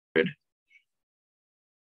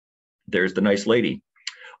There's the nice lady.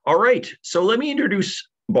 All right, so let me introduce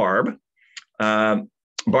Barb.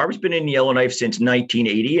 Barb's been in Yellowknife since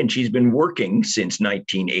 1980, and she's been working since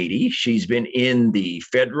 1980. She's been in the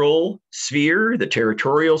federal sphere, the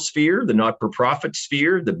territorial sphere, the not-for-profit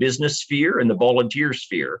sphere, the business sphere, and the volunteer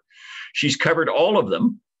sphere. She's covered all of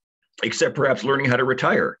them, except perhaps learning how to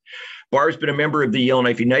retire. Barb's been a member of the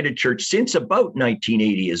Yellowknife United Church since about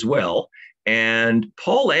 1980 as well. And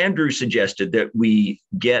Paul Andrews suggested that we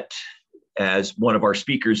get, as one of our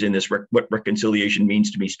speakers in this What Reconciliation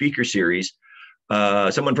Means to Me speaker series,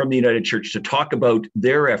 someone from the United Church to talk about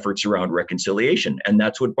their efforts around reconciliation. And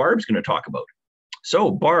that's what Barb's going to talk about.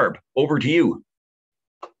 So Barb, over to you.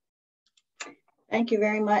 Thank you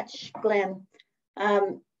very much, Glenn.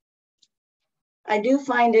 I do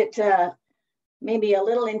find it maybe a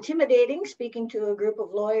little intimidating speaking to a group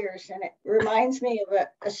of lawyers, and it reminds me of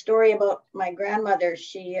a story about my grandmother.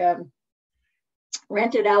 She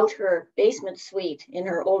rented out her basement suite in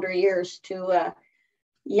her older years to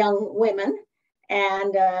young women.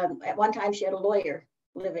 And at one time she had a lawyer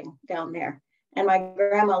living down there. And my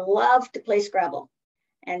grandma loved to play Scrabble,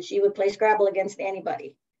 and she would play Scrabble against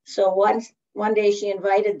anybody. So one day she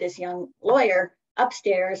invited this young lawyer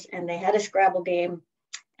upstairs, and they had a Scrabble game.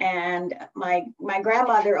 And my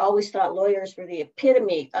grandmother always thought lawyers were the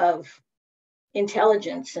epitome of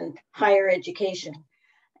intelligence and higher education.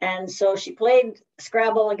 And so she played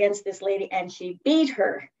Scrabble against this lady, and she beat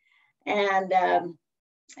her. And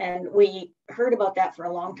we heard about that for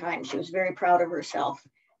a long time. She was very proud of herself.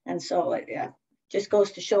 And so it just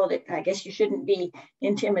goes to show that I guess you shouldn't be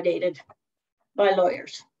intimidated by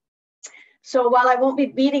lawyers. So while I won't be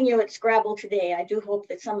beating you at Scrabble today, I do hope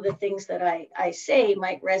that some of the things that I say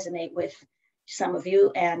might resonate with some of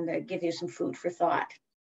you and give you some food for thought.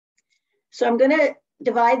 So I'm going to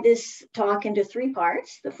divide this talk into three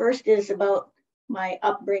parts. The first is about my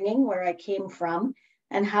upbringing, where I came from,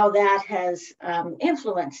 and how that has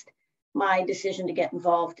influenced my decision to get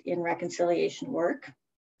involved in reconciliation work.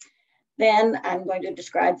 Then I'm going to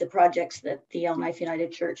describe the projects that the Yellowknife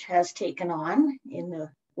United Church has taken on in the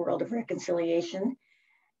world of reconciliation.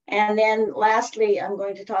 And then lastly, I'm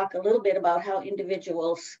going to talk a little bit about how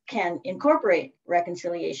individuals can incorporate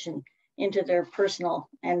reconciliation into their personal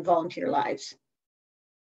and volunteer lives.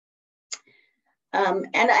 And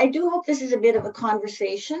I do hope this is a bit of a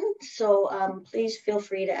conversation, so please feel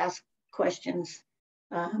free to ask questions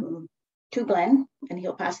to Glenn, and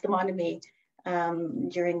he'll pass them on to me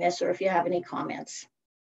during this, or if you have any comments.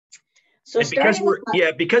 So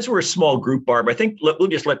because we're a small group, Barb, I think we'll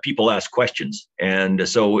just let people ask questions. And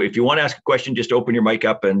so if you want to ask a question, just open your mic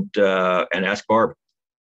up and ask Barb.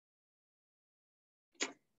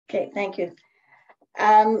 Okay, thank you.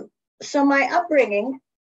 So my upbringing,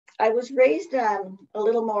 I was raised a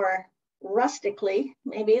little more rustically,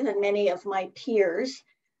 maybe, than many of my peers.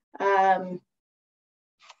 Back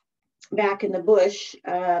in the bush,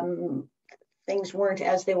 things weren't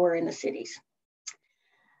as they were in the cities.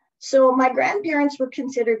 So my grandparents were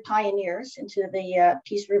considered pioneers into the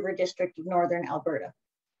Peace River district of Northern Alberta.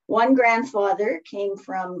 One grandfather came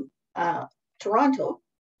from Toronto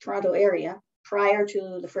area prior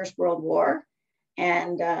to the First World War,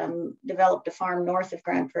 and developed a farm north of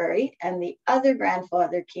Grand Prairie. And the other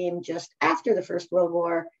grandfather came just after the First World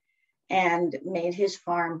War and made his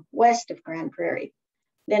farm west of Grand Prairie.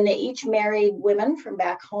 Then they each married women from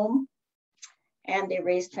back home, and they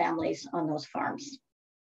raised families on those farms.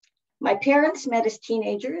 My parents met as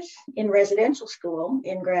teenagers in residential school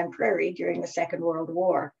in Grand Prairie during the Second World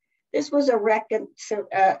War. This was a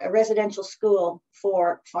residential school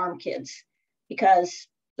for farm kids because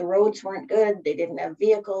the roads weren't good. They didn't have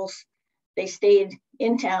vehicles. They stayed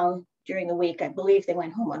in town during the week. I believe they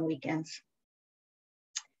went home on weekends.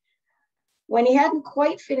 When he hadn't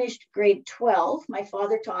quite finished grade 12, my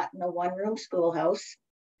father taught in a one-room schoolhouse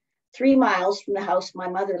 3 miles from the house my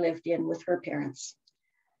mother lived in with her parents.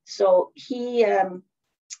 So he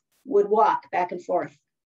would walk back and forth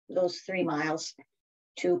those 3 miles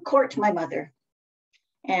to court my mother.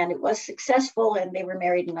 And it was successful, and they were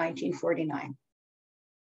married in 1949.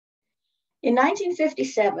 In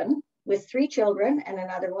 1957, with 3 children and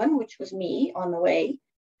another one, which was me, on the way,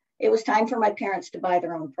 it was time for my parents to buy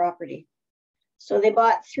their own property. So they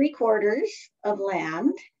bought 3/4 of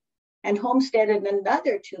land and homesteaded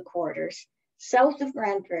another 2/4 south of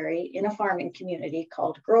Grand Prairie in a farming community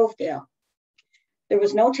called Grovedale. There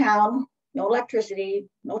was no town, no electricity,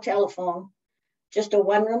 no telephone, just a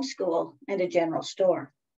one-room school and a general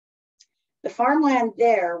store. The farmland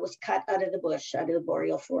there was cut out of the bush, out of the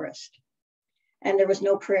boreal forest. And there was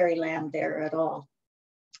no prairie land there at all,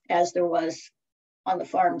 as there was on the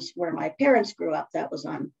farms where my parents grew up, that was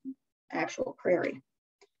on actual prairie,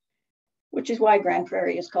 which is why Grand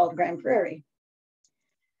Prairie is called Grand Prairie.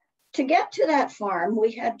 To get to that farm,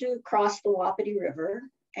 we had to cross the Wapiti River,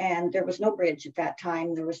 and there was no bridge at that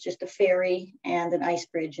time. There was just a ferry and an ice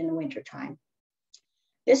bridge in the wintertime.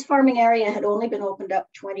 This farming area had only been opened up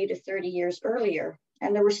 20 to 30 years earlier,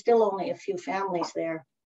 and there were still only a few families there.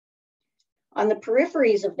 On the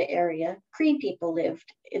peripheries of the area, Cree people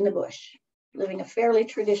lived in the bush, living a fairly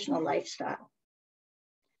traditional lifestyle.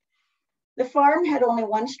 The farm had only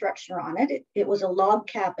one structure on it. It was a log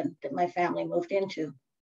cabin that my family moved into.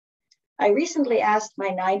 I recently asked my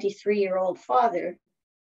 93-year-old father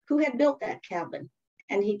who had built that cabin,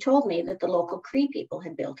 and he told me that the local Cree people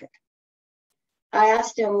had built it. I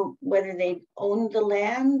asked him whether they owned the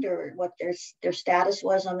land or what their status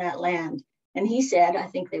was on that land, and he said, I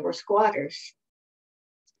think they were squatters.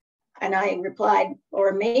 And I replied,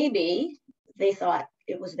 or maybe they thought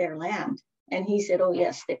it was their land. And he said, oh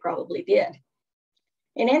yes, they probably did.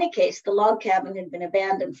 In any case, the log cabin had been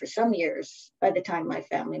abandoned for some years by the time my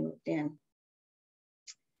family moved in.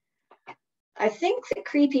 I think the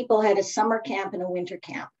Cree people had a summer camp and a winter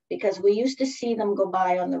camp because we used to see them go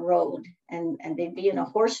by on the road, and they'd be in a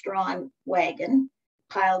horse-drawn wagon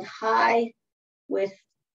piled high with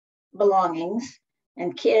belongings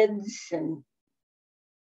and kids and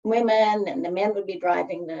women, and the men would be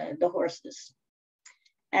driving the horses.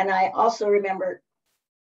 And I also remember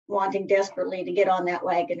wanting desperately to get on that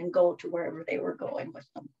wagon and go to wherever they were going with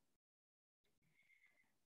them.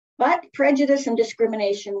 But prejudice and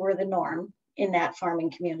discrimination were the norm in that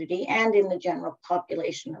farming community and in the general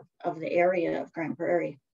population of the area of Grand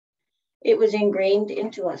Prairie. It was ingrained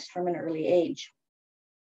into us from an early age.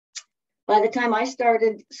 By the time I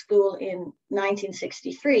started school in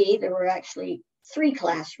 1963, there were actually 3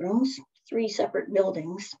 classrooms, 3 separate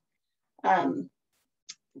buildings,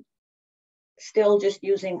 still just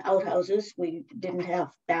using outhouses. We didn't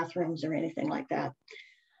have bathrooms or anything like that.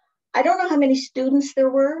 I don't know how many students there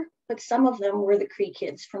were, but some of them were the Cree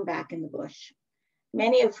kids from back in the bush,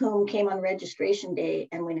 many of whom came on registration day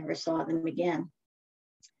and we never saw them again.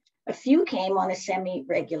 A few came on a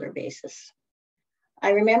semi-regular basis.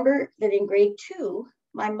 I remember that in grade 2,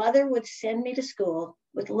 my mother would send me to school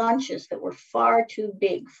with lunches that were far too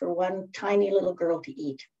big for one tiny little girl to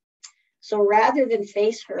eat. So rather than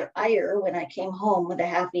face her ire when I came home with a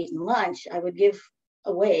half-eaten lunch, I would give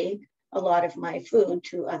away a lot of my food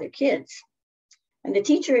to other kids. And the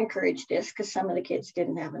teacher encouraged this because some of the kids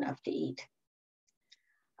didn't have enough to eat.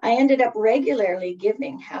 I ended up regularly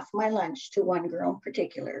giving half my lunch to one girl in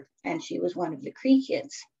particular, and she was one of the Cree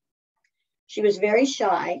kids. She was very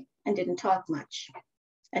shy and didn't talk much.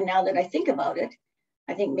 And now that I think about it,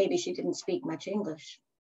 I think maybe she didn't speak much English.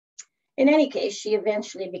 In any case, she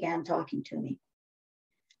eventually began talking to me.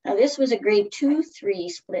 Now this was a grade 2-3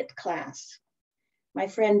 split class. My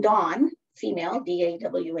friend Dawn, female,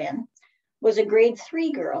 D-A-W-N, was a grade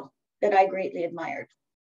 3 girl that I greatly admired.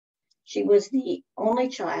 She was the only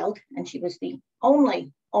child, and she was the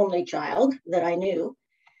only child that I knew,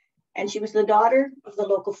 and she was the daughter of the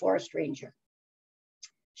local forest ranger.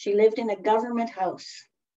 She lived in a government house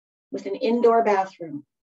with an indoor bathroom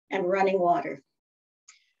and running water.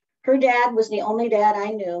 Her dad was the only dad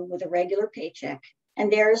I knew with a regular paycheck,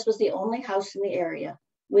 and theirs was the only house in the area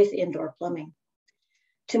with indoor plumbing.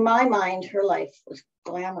 To my mind, her life was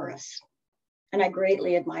glamorous, and I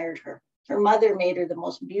greatly admired her. Her mother made her the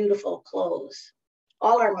most beautiful clothes.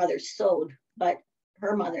 All our mothers sewed, but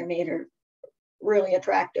her mother made her really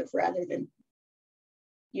attractive rather than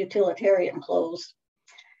utilitarian clothes.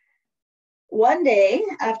 One day,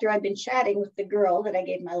 after I'd been chatting with the girl that I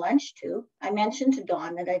gave my lunch to, I mentioned to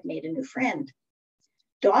Dawn that I'd made a new friend.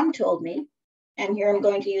 Dawn told me, and here I'm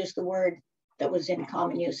going to use the word that was in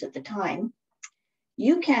common use at the time,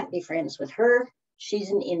 "You can't be friends with her,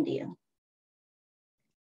 she's an Indian."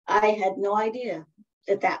 I had no idea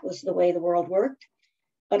that that was the way the world worked,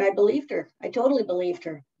 but I believed her. I totally believed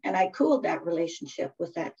her, and I cooled that relationship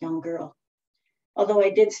with that young girl, although I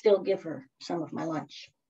did still give her some of my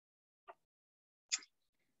lunch.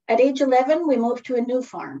 At age 11, we moved to a new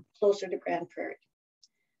farm closer to Grand Prairie.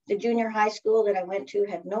 The junior high school that I went to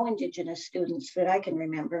had no Indigenous students that I can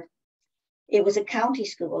remember. It was a county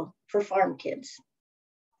school for farm kids.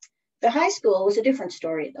 The high school was a different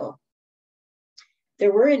story, though.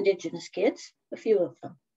 There were Indigenous kids, a few of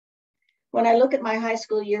them. When I look at my high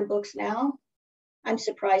school yearbooks now, I'm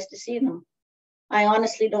surprised to see them. I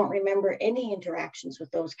honestly don't remember any interactions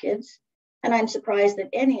with those kids, and I'm surprised that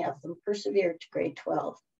any of them persevered to grade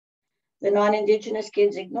 12. The non-Indigenous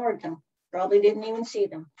kids ignored them, probably didn't even see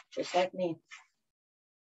them, just like me.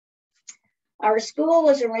 Our school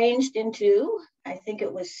was arranged into, I think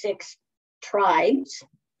it was 6 tribes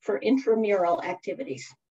for intramural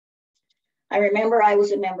activities. I remember I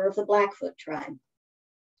was a member of the Blackfoot tribe.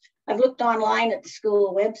 I've looked online at the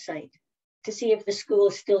school website to see if the school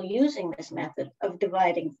is still using this method of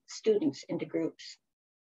dividing students into groups.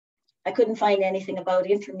 I couldn't find anything about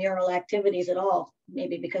intramural activities at all,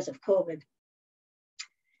 maybe because of COVID.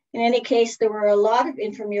 In any case, there were a lot of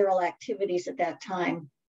intramural activities at that time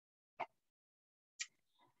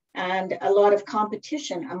and a lot of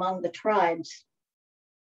competition among the tribes.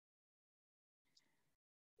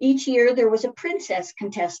 Each year, there was a princess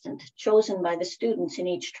contestant chosen by the students in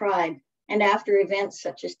each tribe. And after events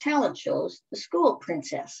such as talent shows, the school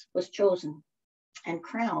princess was chosen and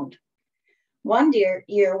crowned. One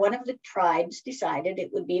year, one of the tribes decided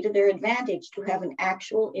it would be to their advantage to have an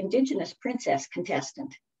actual indigenous princess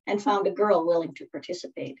contestant and found a girl willing to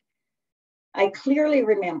participate. I clearly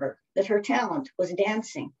remember that her talent was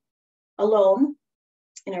dancing alone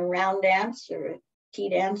in a round dance or a tea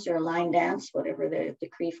dance or a line dance, whatever the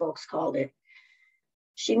Cree folks called it.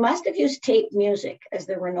 She must have used tape music as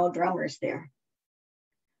there were no drummers there.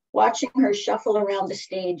 Watching her shuffle around the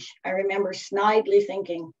stage, I remember snidely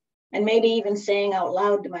thinking, and maybe even saying out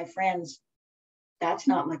loud to my friends, that's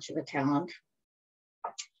not much of a talent.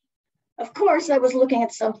 Of course, I was looking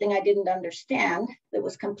at something I didn't understand that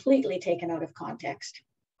was completely taken out of context.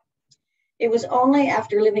 It was only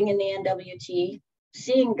after living in the NWT,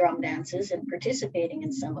 seeing drum dances and participating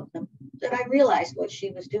in some of them, that I realized what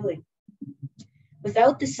she was doing.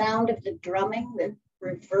 Without the sound of the drumming that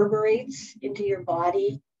reverberates into your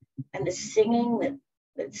body and the singing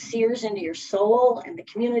that sears into your soul and the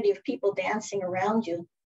community of people dancing around you,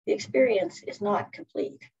 the experience is not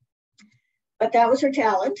complete. But that was her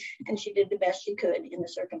talent, and she did the best she could in the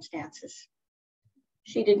circumstances.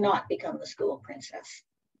 She did not become the school princess.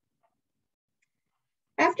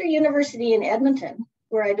 After university in Edmonton,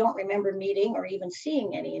 where I don't remember meeting or even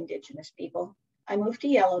seeing any Indigenous people, I moved to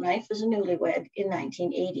Yellowknife as a newlywed in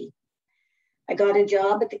 1980. I got a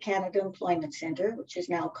job at the Canada Employment Centre, which is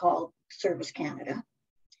now called Service Canada,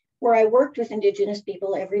 where I worked with Indigenous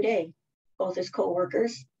people every day, both as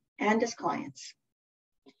co-workers and as clients.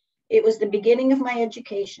 It was the beginning of my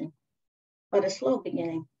education, but a slow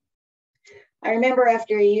beginning. I remember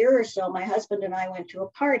after a year or so, my husband and I went to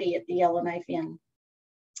a party at the Yellowknife Inn.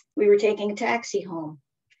 We were taking a taxi home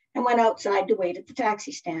and went outside to wait at the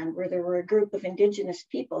taxi stand where there were a group of Indigenous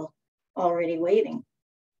people already waiting.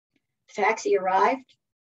 The taxi arrived.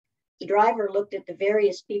 The driver looked at the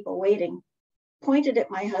various people waiting, pointed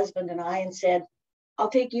at my husband and I and said, "I'll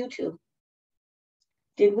take you two."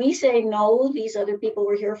 Did we say no, these other people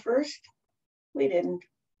were here first? We didn't.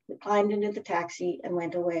 We climbed into the taxi and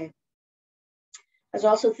went away. I was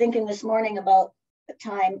also thinking this morning about a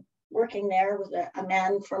time working there with a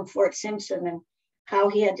man from Fort Simpson and how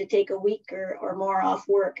he had to take a week or more off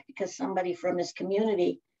work because somebody from his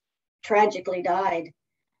community tragically died.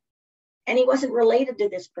 And he wasn't related to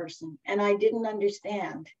this person. And I didn't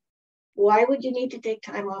understand. Why would you need to take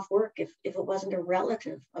time off work if it wasn't a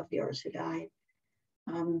relative of yours who died?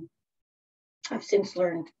 I've since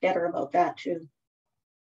learned better about that too.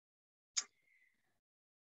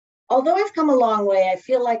 Although I've come a long way, I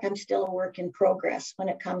feel like I'm still a work in progress when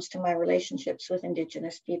it comes to my relationships with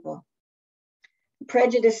Indigenous people. The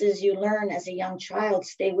prejudices you learn as a young child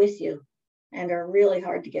stay with you and are really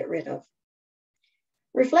hard to get rid of.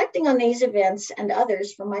 Reflecting on these events and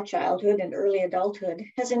others from my childhood and early adulthood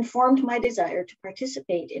has informed my desire to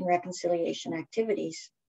participate in reconciliation activities.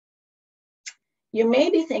 You may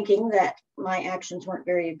be thinking that my actions weren't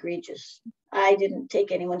very egregious. I didn't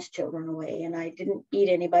take anyone's children away and I didn't beat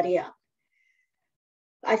anybody up.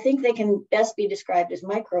 I think they can best be described as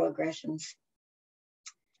microaggressions.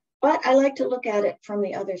 But I like to look at it from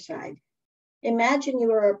the other side. Imagine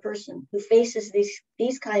you are a person who faces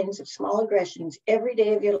these kinds of small aggressions every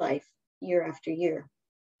day of your life, year after year.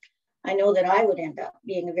 I know that I would end up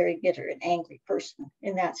being a very bitter and angry person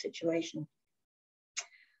in that situation.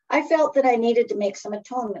 I felt that I needed to make some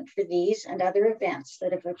atonement for these and other events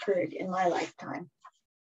that have occurred in my lifetime.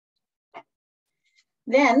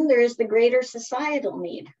 Then there is the greater societal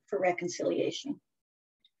need for reconciliation.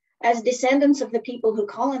 As descendants of the people who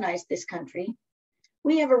colonized this country,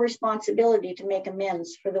 we have a responsibility to make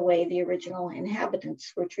amends for the way the original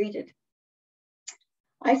inhabitants were treated.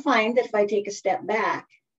 I find that if I take a step back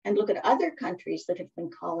and look at other countries that have been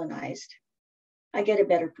colonized, I get a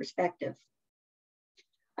better perspective.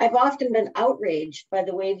 I've often been outraged by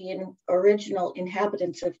the way the original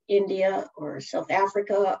inhabitants of India or South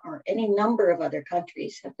Africa or any number of other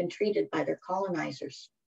countries have been treated by their colonizers.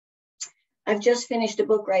 I've just finished a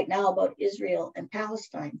book right now about Israel and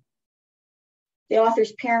Palestine. The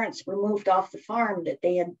author's parents were moved off the farm that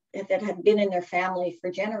had been in their family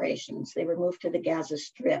for generations. They were moved to the Gaza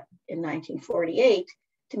Strip in 1948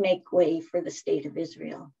 to make way for the state of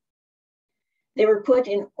Israel. They were put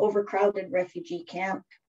in overcrowded refugee camp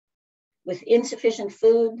with insufficient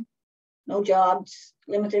food, no jobs,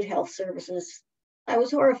 limited health services. I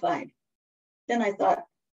was horrified. Then I thought,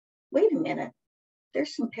 wait a minute,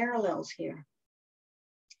 there's some parallels here.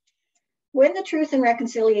 When the Truth and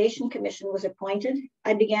Reconciliation Commission was appointed,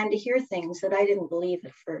 I began to hear things that I didn't believe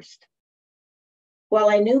at first. While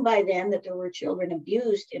I knew by then that there were children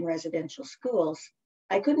abused in residential schools,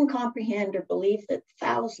 I couldn't comprehend or believe that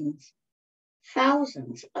thousands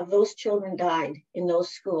of those children died in those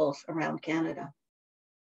schools around Canada.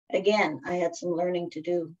 Again, I had some learning to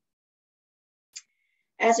do.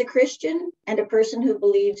 As a Christian and a person who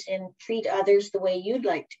believes in treat others the way you'd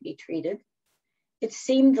like to be treated, it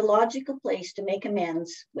seemed the logical place to make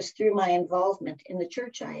amends was through my involvement in the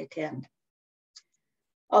church I attend.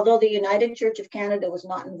 Although the United Church of Canada was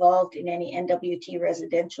not involved in any NWT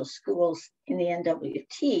residential schools in the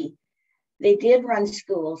NWT, they did run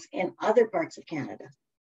schools in other parts of Canada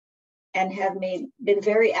and have been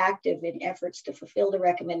very active in efforts to fulfill the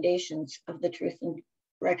recommendations of the Truth and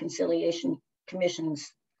Reconciliation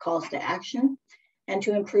Commission's calls to action and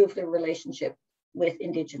to improve their relationship with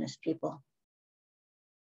Indigenous people.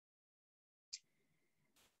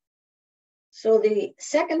 So the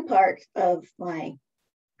second part of my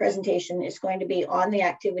presentation is going to be on the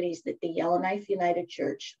activities that the Yellowknife United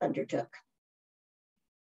Church undertook.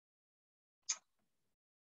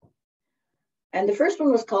 And the first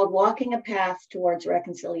one was called Walking a Path Towards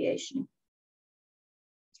Reconciliation.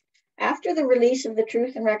 After the release of the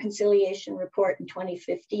Truth and Reconciliation report in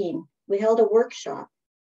 2015, we held a workshop,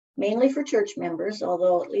 mainly for church members,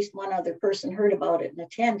 although at least one other person heard about it and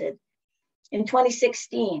attended, in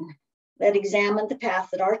 2016, that examined the path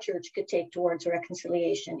that our church could take towards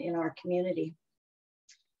reconciliation in our community.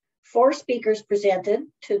 4 speakers presented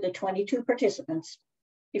to the 22 participants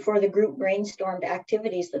before the group brainstormed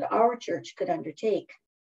activities that our church could undertake.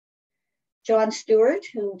 John Stewart,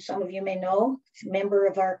 whom some of you may know, is a member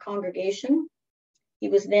of our congregation. He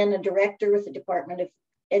was then a director with the Department of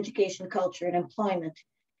Education, Culture, and Employment.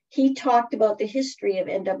 He talked about the history of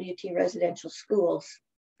NWT residential schools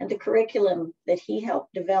and the curriculum that he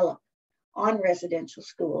helped develop on residential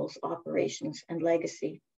schools, operations, and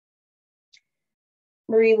legacy.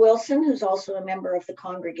 Marie Wilson, who's also a member of the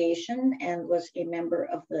congregation and was a member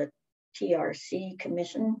of the TRC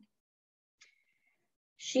Commission,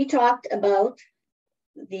 she talked about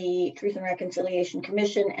the Truth and Reconciliation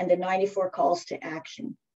Commission and the 94 calls to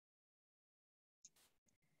action.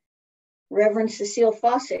 Reverend Cecile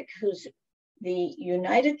Fossick, who's the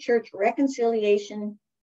United Church Reconciliation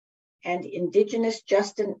and Indigenous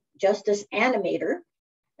Justice Animator,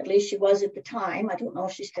 at least she was at the time, I don't know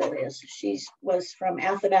if she still is. She was from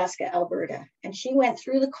Athabasca, Alberta, and she went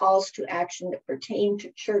through the calls to action that pertain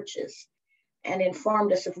to churches and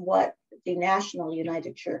informed us of what the National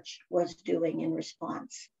United Church was doing in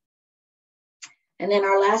response. And then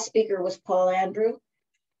our last speaker was Paul Andrew,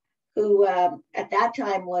 who at that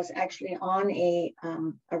time was actually on a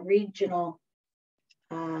regional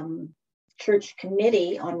church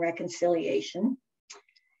committee on reconciliation,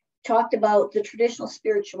 talked about the traditional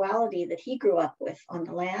spirituality that he grew up with on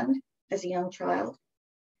the land as a young child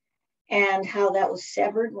and how that was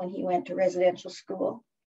severed when he went to residential school.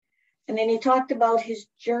 And then he talked about his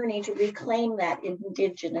journey to reclaim that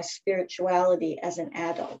Indigenous spirituality as an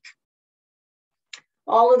adult.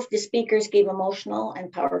 All of the speakers gave emotional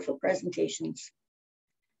and powerful presentations.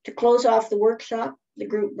 To close off the workshop, the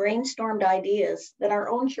group brainstormed ideas that our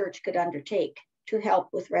own church could undertake to help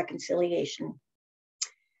with reconciliation.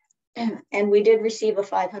 And we did receive a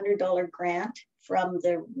 $500 grant from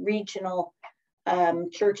the regional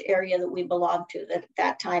church area that we belonged to, that at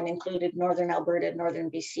that time included Northern Alberta, Northern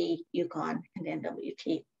BC, Yukon, and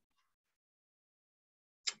NWT.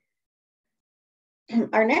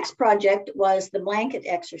 Our next project was the blanket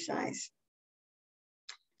exercise.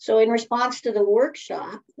 So in response to the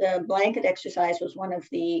workshop, the blanket exercise was one of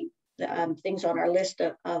the things on our list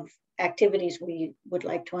of activities we would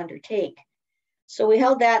like to undertake. So we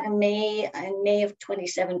held that in May of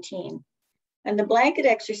 2017. And the blanket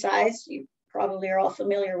exercise, you probably are all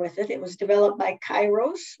familiar with it. It was developed by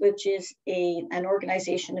Kairos, which is an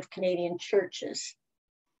organization of Canadian churches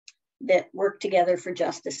that work together for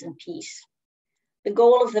justice and peace. The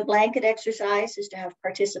goal of the blanket exercise is to have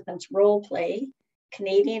participants role play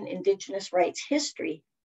Canadian Indigenous rights history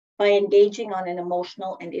by engaging on an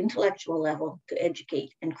emotional and intellectual level to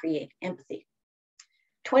educate and create empathy.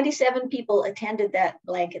 27 people attended that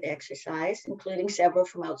blanket exercise, including several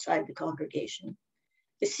from outside the congregation.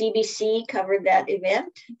 The CBC covered that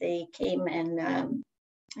event. They came and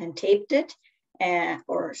taped it,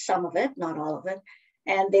 or some of it, not all of it.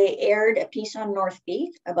 And they aired a piece on North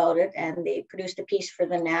Beat about it, and they produced a piece for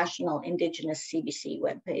the National Indigenous CBC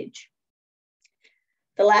webpage.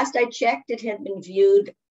 The last I checked, it had been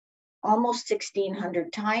viewed almost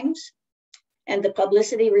 1,600 times, and the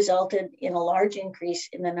publicity resulted in a large increase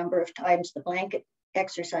in the number of times the blanket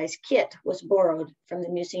exercise kit was borrowed from the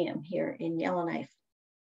museum here in Yellowknife.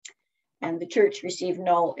 And the church received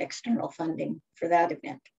no external funding for that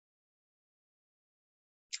event.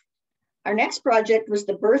 Our next project was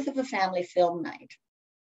the Birth of a Family film night.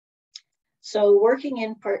 So working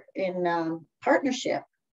in partnership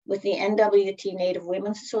with the NWT Native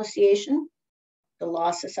Women's Association, the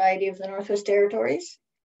Law Society of the Northwest Territories,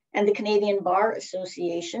 and the Canadian Bar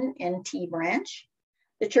Association, NT Branch,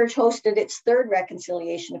 the church hosted its third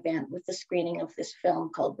reconciliation event with the screening of this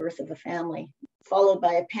film called Birth of a Family, followed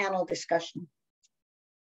by a panel discussion.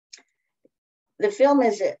 The film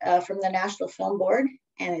is from the National Film Board,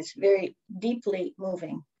 and it's very deeply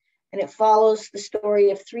moving. And it follows the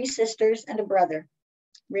story of three sisters and a brother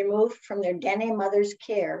removed from their Dene mother's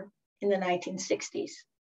care in the 1960s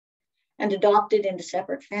and adopted into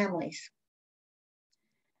separate families.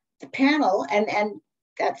 The panel, and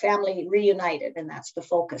that family reunited, and that's the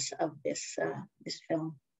focus of this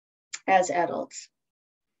film as adults.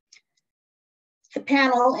 The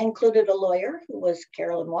panel included a lawyer, who was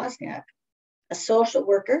Carolyn Wozniak, a social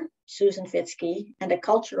worker, Susan Fitzke, and a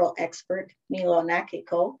cultural expert, Milo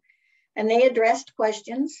Nakiko, and they addressed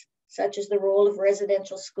questions such as the role of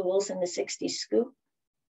residential schools in the 60s scoop,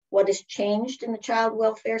 what has changed in the child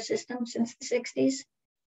welfare system since the 60s,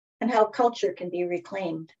 and how culture can be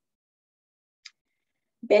reclaimed.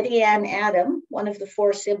 Betty Ann Adam, one of the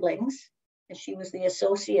four siblings, and she was the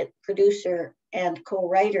associate producer and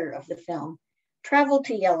co-writer of the film, traveled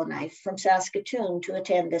to Yellowknife from Saskatoon to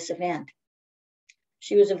attend this event.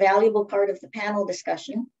 She was a valuable part of the panel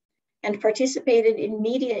discussion and participated in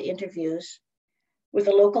media interviews with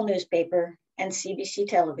a local newspaper and CBC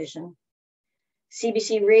television.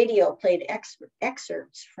 CBC radio played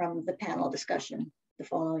excerpts from the panel discussion the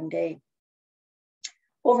following day.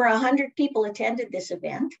 Over 100 people attended this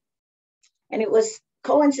event, and it was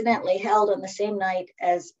coincidentally held on the same night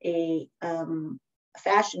as a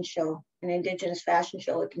fashion show, an Indigenous fashion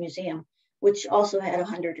show at the museum, which also had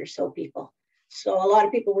 100 or so people. So a lot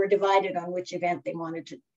of people were divided on which event they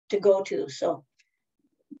wanted to go to. So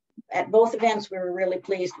at both events, we were really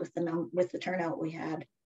pleased with the turnout we had.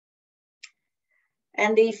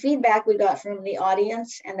 And the feedback we got from the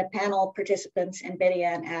audience and the panel participants and Betty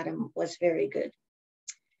Ann Adam was very good.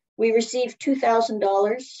 We received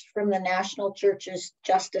 $2,000 from the National Church's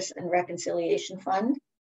Justice and Reconciliation Fund,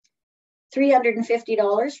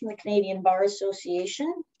 $350 from the Canadian Bar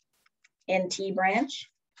Association, NT Branch,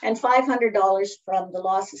 and $500 from the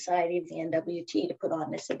Law Society of the NWT to put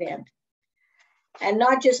on this event. And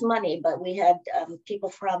not just money, but we had people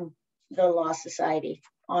from the Law Society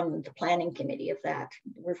on the planning committee of that.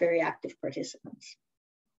 We're very active participants.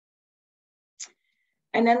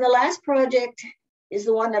 And then the last project is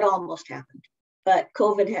the one that almost happened, but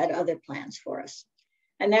COVID had other plans for us.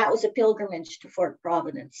 And that was a pilgrimage to Fort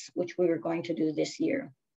Providence, which we were going to do this year.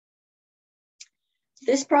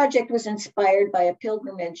 This project was inspired by a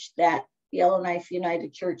pilgrimage that Yellowknife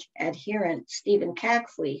United Church adherent Stephen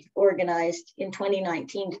Paquin organized in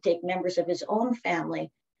 2019 to take members of his own family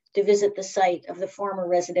to visit the site of the former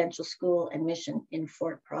residential school and mission in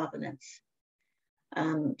Fort Providence.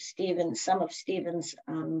 Some of Stephen's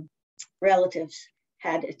relatives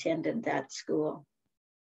had attended that school.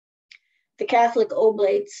 The Catholic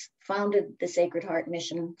Oblates founded the Sacred Heart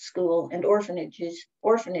Mission School and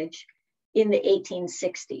orphanage in the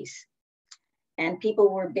 1860s, and people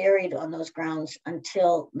were buried on those grounds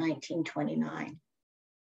until 1929.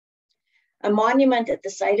 A monument at the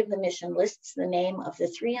site of the mission lists the name of the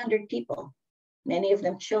 300 people, many of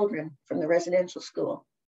them children from the residential school,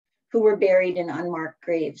 who were buried in unmarked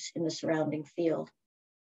graves in the surrounding field.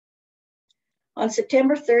 On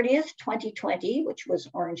September 30th, 2020, which was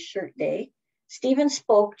Orange Shirt Day, Stephen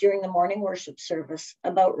spoke during the morning worship service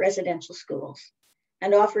about residential schools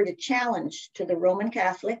and offered a challenge to the Roman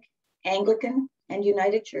Catholic, Anglican, and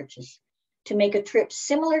United Churches to make a trip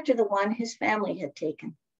similar to the one his family had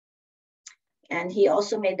taken. And he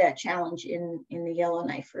also made that challenge in the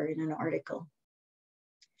Yellowknifer in an article.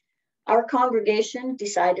 Our congregation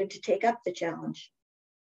decided to take up the challenge.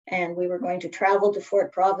 And we were going to travel to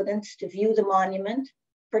Fort Providence to view the monument,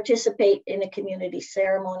 participate in a community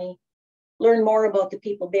ceremony, learn more about the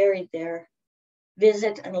people buried there,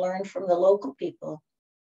 visit and learn from the local people,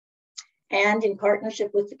 and in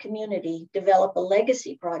partnership with the community, develop a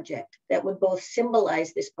legacy project that would both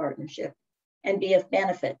symbolize this partnership and be of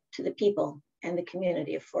benefit to the people and the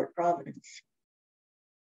community of Fort Providence.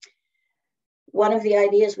 One of the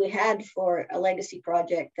ideas we had for a legacy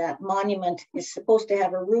project, that monument is supposed to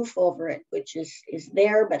have a roof over it, which is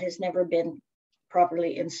there, but has never been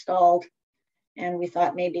properly installed. And we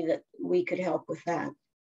thought maybe that we could help with that.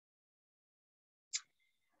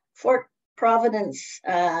 Fort Providence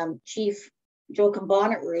Chief Joachim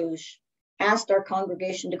Bonnet Rouge asked our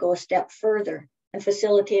congregation to go a step further and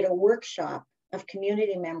facilitate a workshop of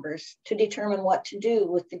community members to determine what to do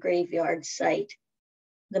with the graveyard site,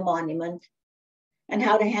 the monument, and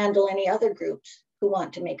how to handle any other groups who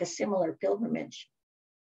want to make a similar pilgrimage.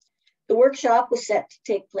 The workshop was set to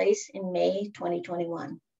take place in May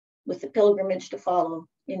 2021, with the pilgrimage to follow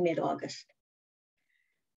in mid-August.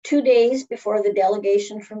 2 days before the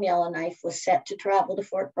delegation from Yellowknife was set to travel to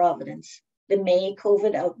Fort Providence, the May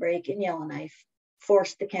COVID outbreak in Yellowknife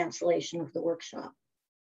forced the cancellation of the workshop.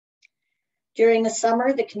 During the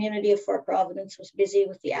summer, the community of Fort Providence was busy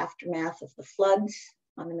with the aftermath of the floods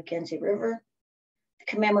on the Mackenzie River, the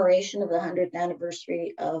commemoration of the 100th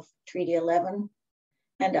anniversary of Treaty 11,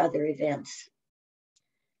 and other events.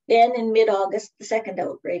 Then in mid-August, the second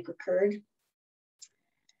outbreak occurred.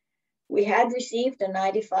 We had received a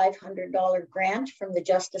 $9,500 grant from the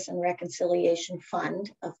Justice and Reconciliation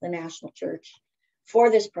Fund of the National Church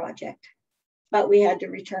for this project, but we had to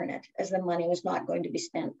return it as the money was not going to be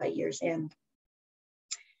spent by year's end.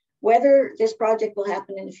 Whether this project will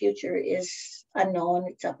happen in the future is unknown,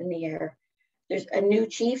 it's up in the air. There's a new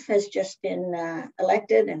chief has just been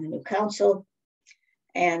elected and a new council,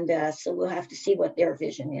 and so we'll have to see what their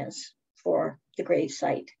vision is for the grave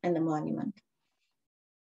site and the monument.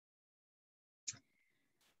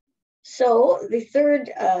 So the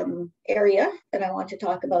third area that I want to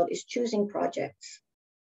talk about is choosing projects.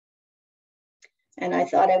 And I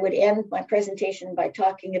thought I would end my presentation by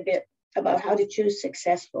talking a bit about how to choose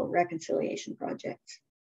successful reconciliation projects.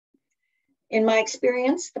 In my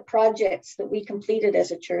experience, the projects that we completed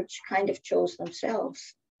as a church kind of chose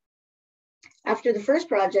themselves. After the first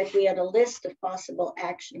project, we had a list of possible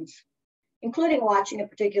actions, including watching a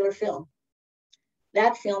particular film.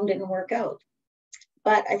 That film didn't work out.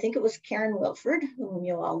 But I think it was Karen Wilford, whom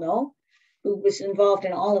you all know, who was involved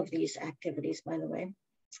in all of these activities, by the way.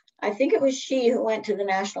 I think it was she who went to the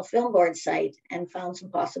National Film Board site and found some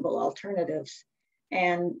possible alternatives.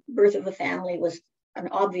 And Birth of a Family was an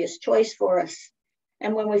obvious choice for us.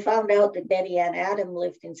 And when we found out that Betty Ann Adam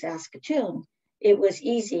lived in Saskatoon, it was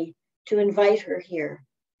easy to invite her here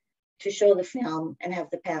to show the film and have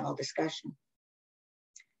the panel discussion.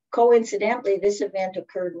 Coincidentally, this event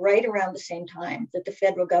occurred right around the same time that the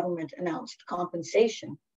federal government announced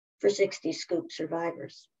compensation for 60 scoop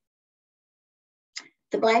survivors.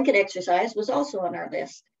 The blanket exercise was also on our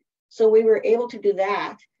list, so we were able to do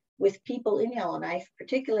that with people in Yellowknife,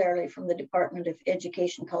 particularly from the Department of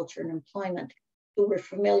Education, Culture, and Employment, who were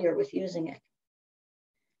familiar with using it.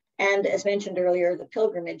 And as mentioned earlier, the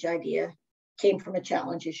pilgrimage idea came from a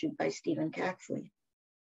challenge issued by Stephen Cackfley.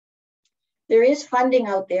 There is funding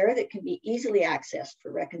out there that can be easily accessed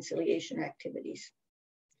for reconciliation activities.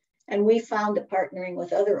 And we found that partnering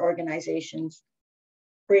with other organizations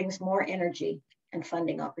brings more energy and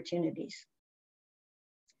funding opportunities.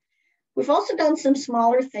 We've also done some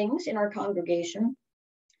smaller things in our congregation,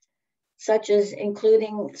 such as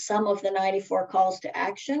including some of the 94 calls to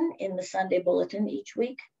action in the Sunday bulletin each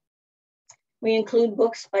week. We include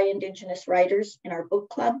books by indigenous writers in our book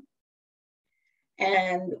club,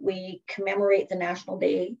 and we commemorate the National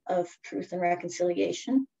Day of Truth and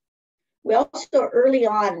Reconciliation. We also early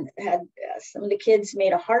on had some of the kids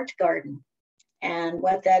made a heart garden. And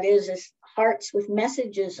what that is hearts with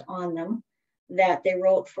messages on them that they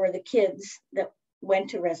wrote for the kids that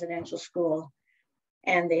went to residential school.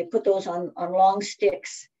 And they put those on long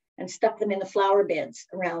sticks and stuck them in the flower beds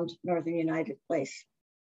around Northern United Place.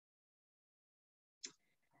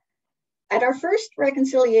 At our first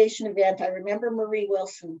reconciliation event, I remember Marie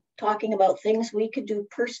Wilson talking about things we could do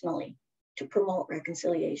personally to promote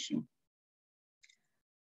reconciliation.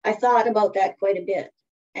 I thought about that quite a bit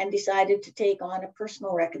and decided to take on a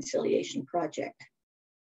personal reconciliation project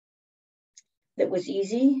that was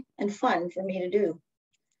easy and fun for me to do.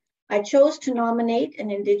 I chose to nominate an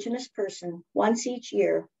Indigenous person once each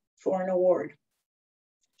year for an award.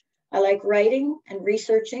 I like writing and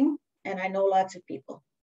researching, and I know lots of people.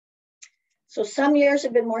 So some years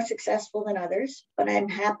have been more successful than others, but I'm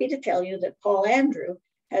happy to tell you that Paul Andrew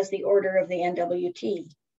has the Order of the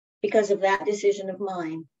NWT because of that decision of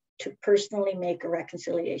mine to personally make a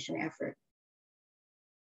reconciliation effort.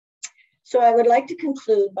 So I would like to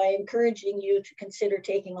conclude by encouraging you to consider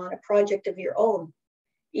taking on a project of your own,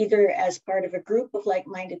 either as part of a group of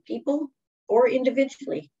like-minded people or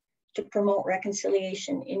individually, to promote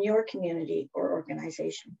reconciliation in your community or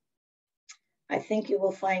organization. I think you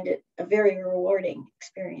will find it a very rewarding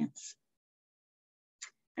experience.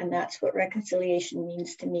 And that's what reconciliation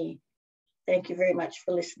means to me. Thank you very much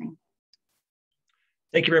for listening.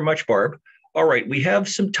 Thank you very much, Barb. All right, we have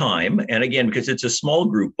some time. And again, because it's a small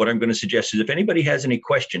group, what I'm going to suggest is if anybody has any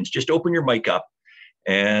questions, just open your mic up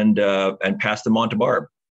and pass them on to Barb.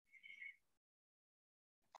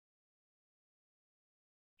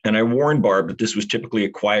 And I warned Barb that this was typically a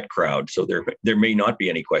quiet crowd, so there may not be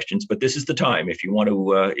any questions, but this is the time. If you want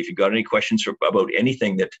to, if you got any questions about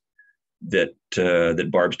anything that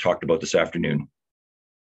Barb's talked about this afternoon.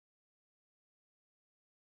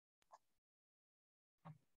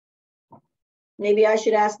 Maybe I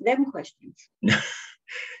should ask them questions.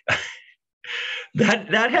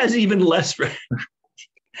 that has even less.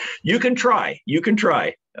 You can try. You can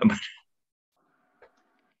try.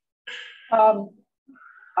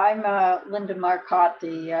 I'm Linda Marcotte,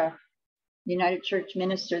 the United Church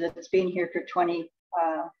minister that's been here for 20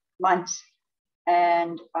 months.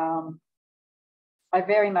 And I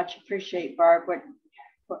very much appreciate, Barb,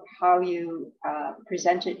 how you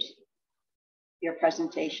presented your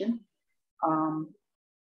presentation.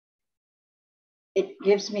 It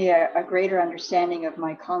gives me a greater understanding of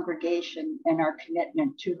my congregation and our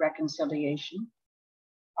commitment to reconciliation.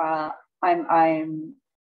 I'm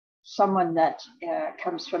someone that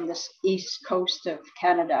comes from this east coast of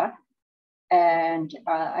Canada, and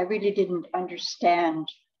I really didn't understand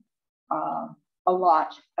a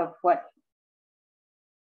lot of what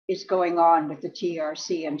is going on with the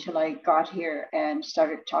TRC until I got here and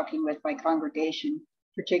started talking with my congregation,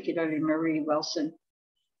 particularly Marie Wilson.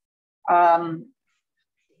 I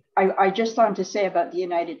just wanted to say about the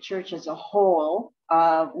United Church as a whole,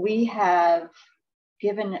 we have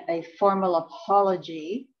given a formal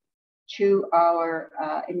apology to our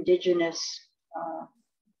indigenous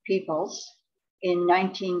peoples in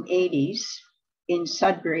 1980s in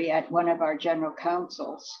Sudbury at one of our general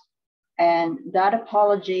councils. And that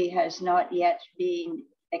apology has not yet been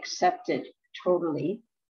accepted totally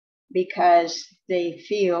because they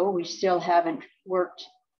feel we still haven't worked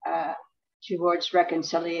towards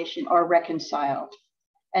reconciliation or reconciled.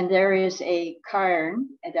 And there is a cairn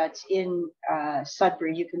that's in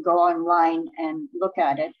Sudbury. You can go online and look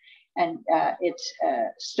at it. And it's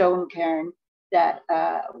a stone cairn that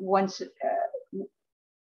once,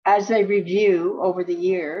 as they review over the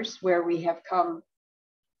years where we have come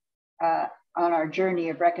on our journey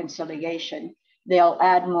of reconciliation, they'll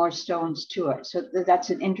add more stones to it. So that's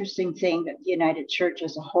an interesting thing that the United Church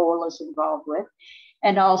as a whole is involved with.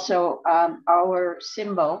 And also our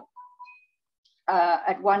symbol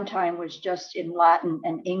at one time was just in Latin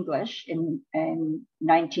and English in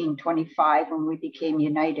 1925 when we became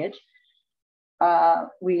united.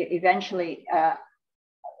 We eventually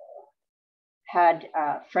had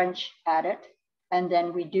French at it. And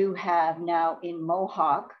then we do have now in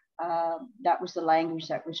Mohawk, that was the language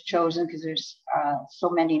that was chosen because there's so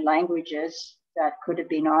many languages that could have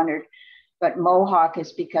been honored. But Mohawk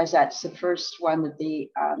is because that's the first one that the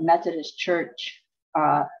Methodist Church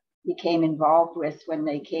became involved with when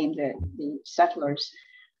they came to the settlers.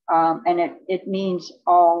 And it means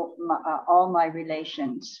all my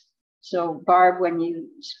relations. So Barb, when you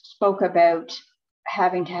spoke about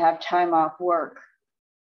having to have time off work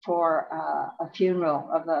for a funeral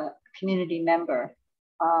of a community member,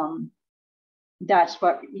 that's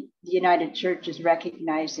what the United Church is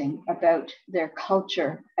recognizing about their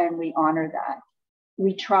culture, and we honor that.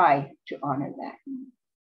 We try to honor that.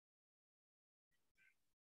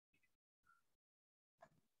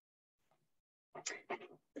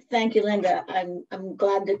 Thank you, Linda. I'm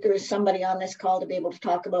glad that there is somebody on this call to be able to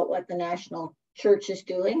talk about what the national church is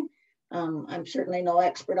doing. I'm certainly no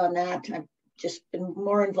expert on that. I've just been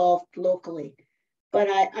more involved locally. But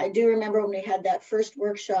I do remember when we had that first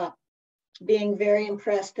workshop, being very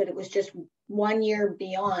impressed that it was just 1 year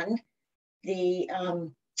beyond the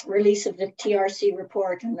release of the TRC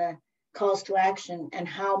report and the calls to action, and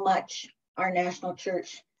how much our national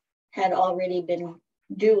church had already been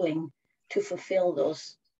doing to fulfill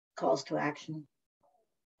those calls to action.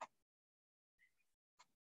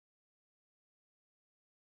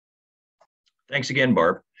 Thanks again,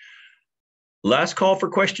 Barb. Last call for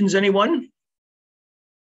questions, anyone?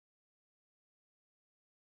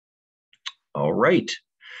 All right.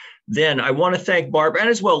 Then I want to thank Barb and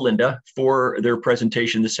as well Linda for their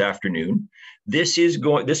presentation this afternoon. This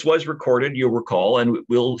was recorded, you'll recall, and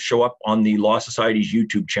will show up on the Law Society's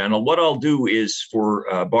YouTube channel. What I'll do is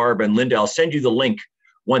for Barb and Linda, I'll send you the link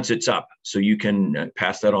once it's up, so you can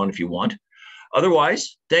pass that on if you want.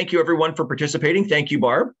 Otherwise, thank you everyone for participating. Thank you,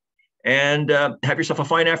 Barb, and have yourself a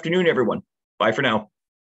fine afternoon, everyone. Bye for now.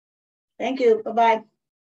 Thank you. Bye-bye.